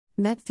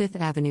Met Fifth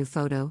Avenue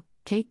photo,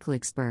 Kate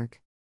Glicksberg.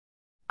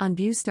 On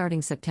view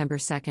starting September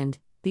 2nd,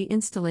 the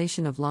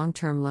installation of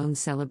long-term loans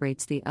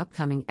celebrates the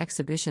upcoming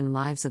exhibition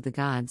Lives of the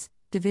Gods,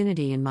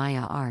 Divinity in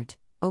Maya Art,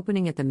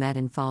 opening at the Met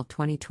in fall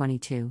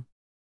 2022.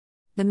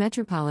 The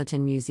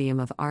Metropolitan Museum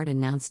of Art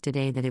announced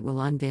today that it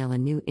will unveil a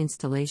new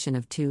installation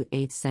of two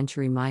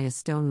 8th-century Maya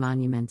stone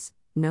monuments,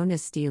 known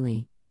as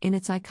stelae, in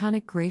its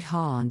iconic Great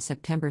Hall on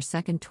September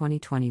 2,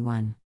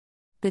 2021.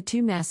 The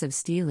two massive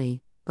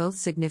stelae, both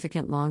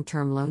significant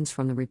long-term loans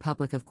from the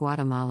Republic of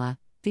Guatemala,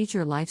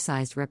 feature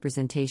life-sized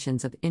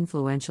representations of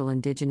influential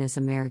indigenous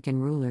American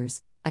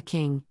rulers, a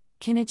king,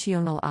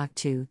 Quinacional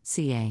Octu,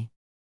 ca.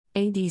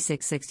 AD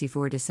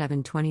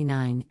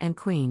 664-729, and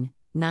Queen,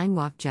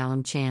 Ninewak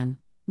Jalam Chan,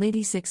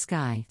 Lady Six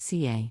Sky,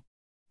 ca.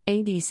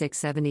 AD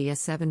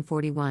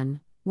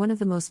 670-741, one of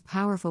the most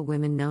powerful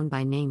women known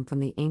by name from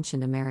the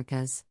ancient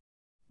Americas.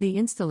 The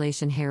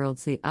installation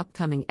heralds the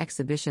upcoming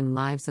exhibition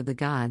Lives of the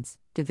Gods,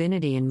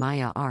 Divinity in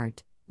Maya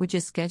Art, which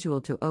is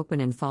scheduled to open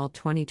in fall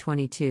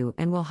 2022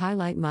 and will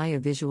highlight Maya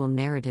visual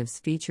narratives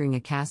featuring a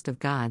cast of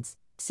gods,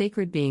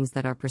 sacred beings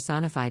that are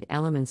personified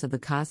elements of the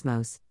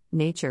cosmos,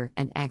 nature,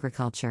 and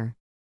agriculture.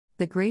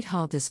 The Great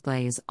Hall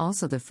display is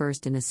also the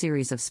first in a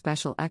series of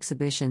special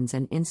exhibitions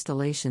and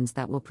installations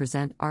that will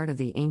present art of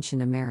the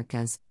ancient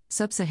Americas,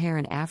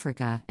 Sub-Saharan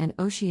Africa, and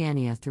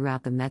Oceania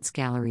throughout the Met's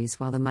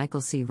galleries, while the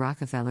Michael C.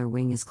 Rockefeller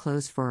Wing is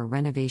closed for a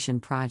renovation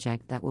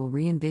project that will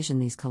re-envision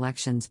these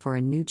collections for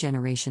a new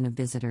generation of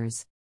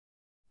visitors.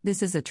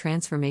 This is a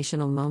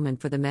transformational moment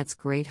for the Met's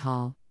Great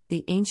Hall.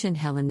 The ancient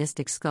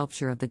Hellenistic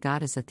sculpture of the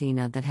goddess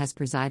Athena that has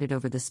presided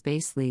over the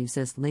space leaves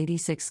as Lady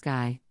Six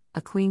Sky,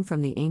 a queen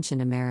from the ancient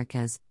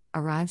Americas,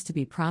 arrives to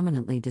be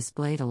prominently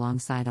displayed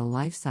alongside a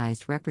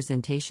life-sized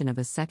representation of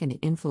a second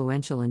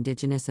influential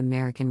indigenous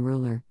American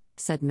ruler,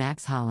 said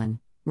Max Holland,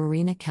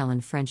 Marina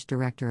Kellen, French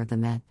director of the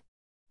Met.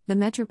 The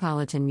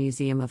Metropolitan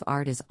Museum of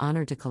Art is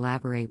honored to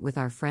collaborate with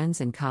our friends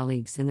and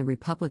colleagues in the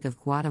Republic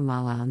of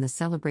Guatemala on the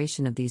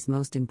celebration of these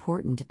most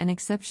important and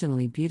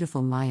exceptionally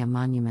beautiful Maya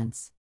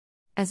monuments.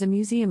 As a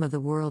museum of the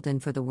world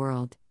and for the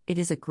world, it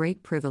is a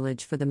great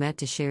privilege for the Met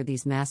to share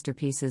these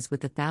masterpieces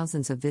with the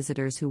thousands of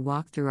visitors who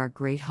walk through our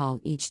Great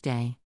Hall each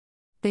day.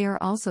 They are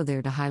also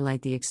there to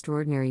highlight the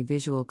extraordinary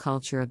visual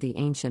culture of the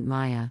ancient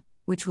Maya,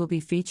 which will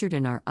be featured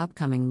in our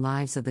upcoming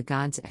Lives of the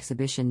Gods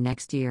exhibition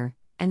next year,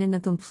 and in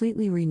a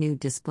completely renewed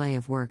display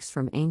of works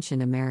from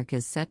ancient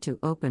Americas set to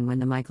open when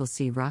the Michael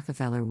C.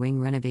 Rockefeller Wing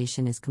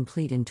renovation is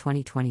complete in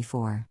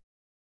 2024.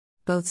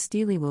 Both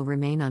stelae will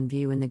remain on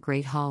view in the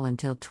Great Hall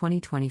until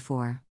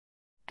 2024.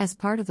 As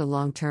part of the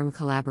long-term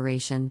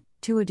collaboration,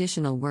 two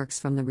additional works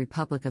from the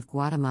Republic of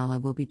Guatemala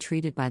will be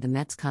treated by the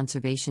Met's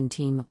conservation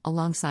team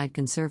alongside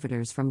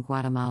conservators from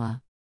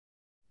Guatemala.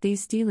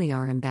 These stelae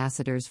are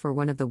ambassadors for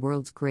one of the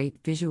world's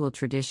great visual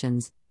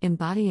traditions,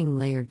 embodying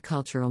layered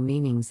cultural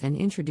meanings and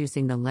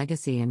introducing the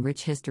legacy and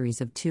rich histories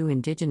of two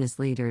indigenous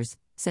leaders,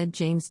 said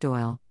James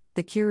Doyle,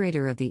 the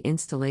curator of the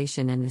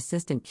installation and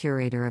assistant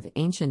curator of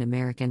ancient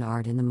American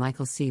art in the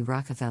Michael C.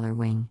 Rockefeller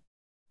Wing.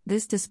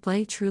 This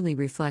display truly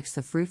reflects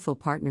the fruitful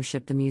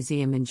partnership the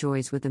museum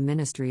enjoys with the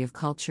Ministry of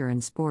Culture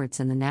and Sports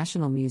and the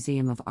National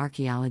Museum of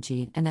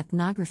Archaeology and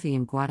Ethnography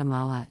in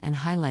Guatemala, and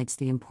highlights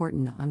the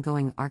important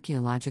ongoing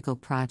archaeological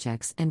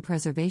projects and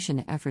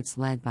preservation efforts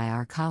led by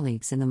our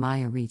colleagues in the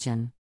Maya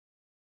region.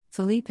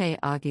 Felipe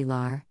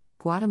Aguilar,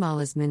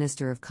 Guatemala's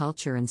Minister of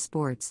Culture and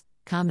Sports,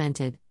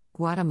 commented,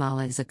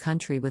 "Guatemala is a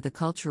country with a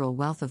cultural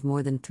wealth of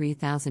more than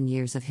 3,000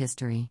 years of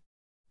history.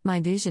 My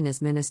vision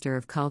as Minister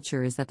of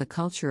Culture is that the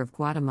culture of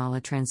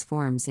Guatemala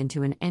transforms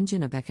into an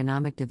engine of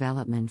economic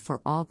development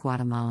for all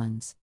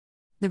Guatemalans."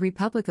 The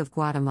Republic of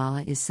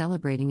Guatemala is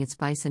celebrating its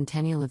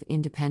bicentennial of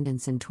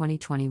independence in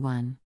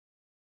 2021.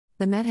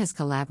 The Met has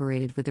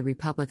collaborated with the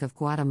Republic of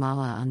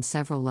Guatemala on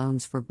several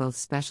loans for both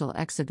special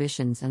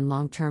exhibitions and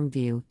long-term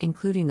view,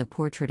 including the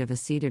portrait of a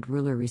seated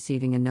ruler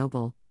receiving a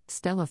Nobel,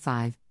 Stela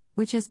 5,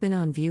 which has been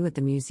on view at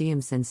the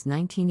museum since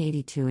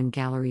 1982 in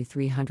Gallery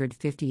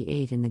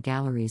 358 in the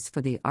Galleries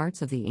for the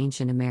Arts of the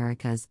Ancient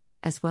Americas,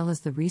 as well as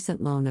the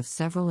recent loan of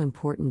several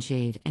important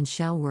jade and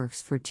shell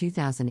works for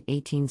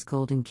 2018's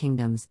Golden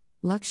Kingdoms,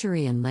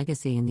 Luxury and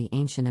Legacy in the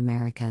Ancient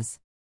Americas.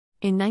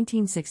 In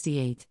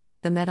 1968,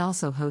 the Met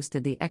also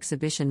hosted the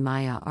exhibition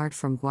Maya Art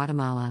from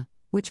Guatemala,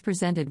 which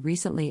presented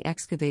recently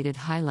excavated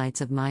highlights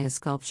of Maya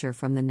sculpture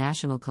from the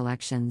national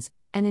collections,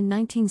 and in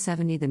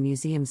 1970 the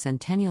museum's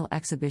centennial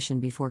exhibition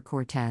Before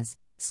Cortez,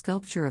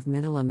 Sculpture of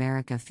Middle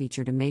America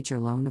featured a major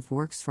loan of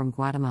works from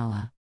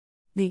Guatemala.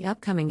 The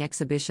upcoming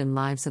exhibition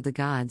Lives of the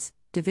Gods,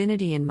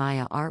 Divinity in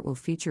Maya Art will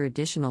feature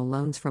additional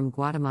loans from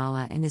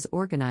Guatemala and is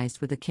organized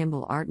with the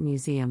Kimball Art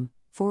Museum,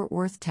 Fort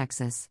Worth,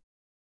 Texas.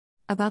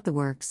 About the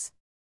works.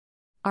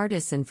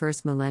 Artists in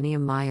first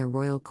millennium Maya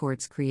royal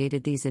courts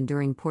created these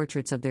enduring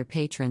portraits of their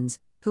patrons,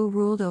 who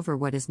ruled over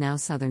what is now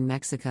southern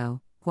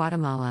Mexico,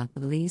 Guatemala,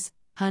 Belize,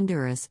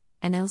 Honduras,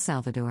 and El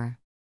Salvador.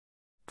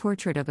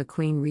 Portrait of a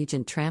queen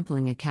regent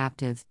trampling a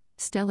captive,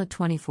 Stela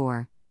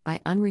 24, by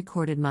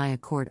unrecorded Maya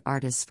court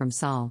artists from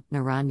Sal,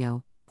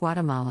 Naranjo,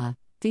 Guatemala,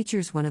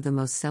 features one of the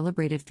most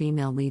celebrated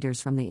female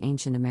leaders from the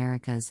ancient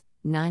Americas,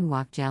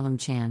 Ninewak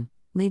Jalamchan,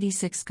 Lady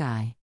Six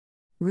Sky.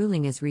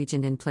 Ruling as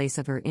regent in place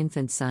of her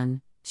infant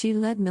son, she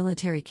led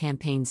military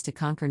campaigns to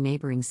conquer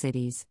neighboring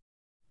cities.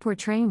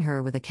 Portraying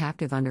her with a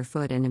captive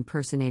underfoot and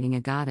impersonating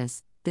a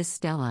goddess, this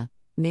stela,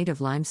 made of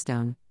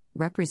limestone,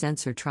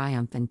 represents her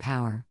triumph and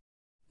power.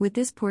 With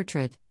this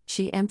portrait,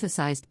 she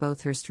emphasized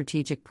both her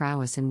strategic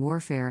prowess in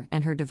warfare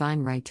and her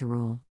divine right to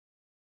rule.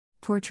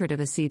 Portrait of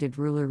a seated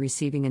ruler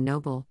receiving a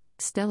noble,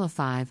 Stela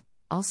 5,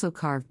 also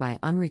carved by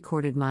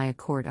unrecorded Maya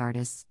court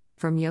artists,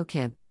 from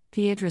Yoquib,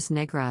 Piedras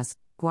Negras,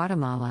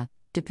 Guatemala,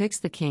 depicts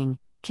the king,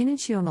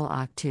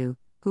 Quinacional II,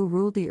 who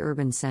ruled the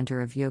urban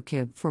center of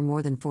Yoquib for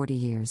more than 40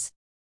 years.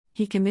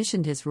 He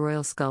commissioned his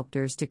royal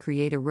sculptors to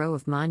create a row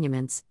of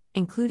monuments,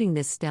 including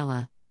this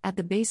stela, at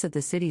the base of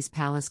the city's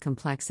palace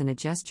complex in a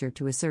gesture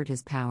to assert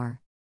his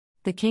power.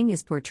 The king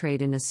is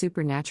portrayed in a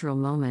supernatural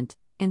moment,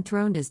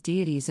 enthroned as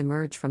deities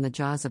emerge from the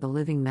jaws of a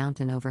living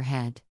mountain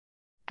overhead.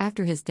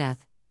 After his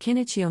death,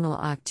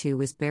 Quinacional II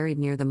was buried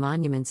near the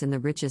monuments in the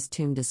richest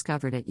tomb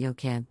discovered at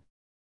Yoquib.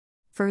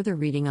 Further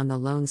reading on the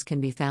loans can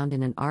be found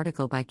in an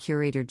article by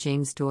curator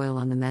James Doyle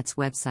on the Met's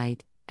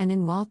website, and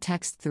in wall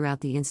text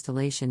throughout the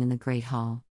installation in the Great Hall.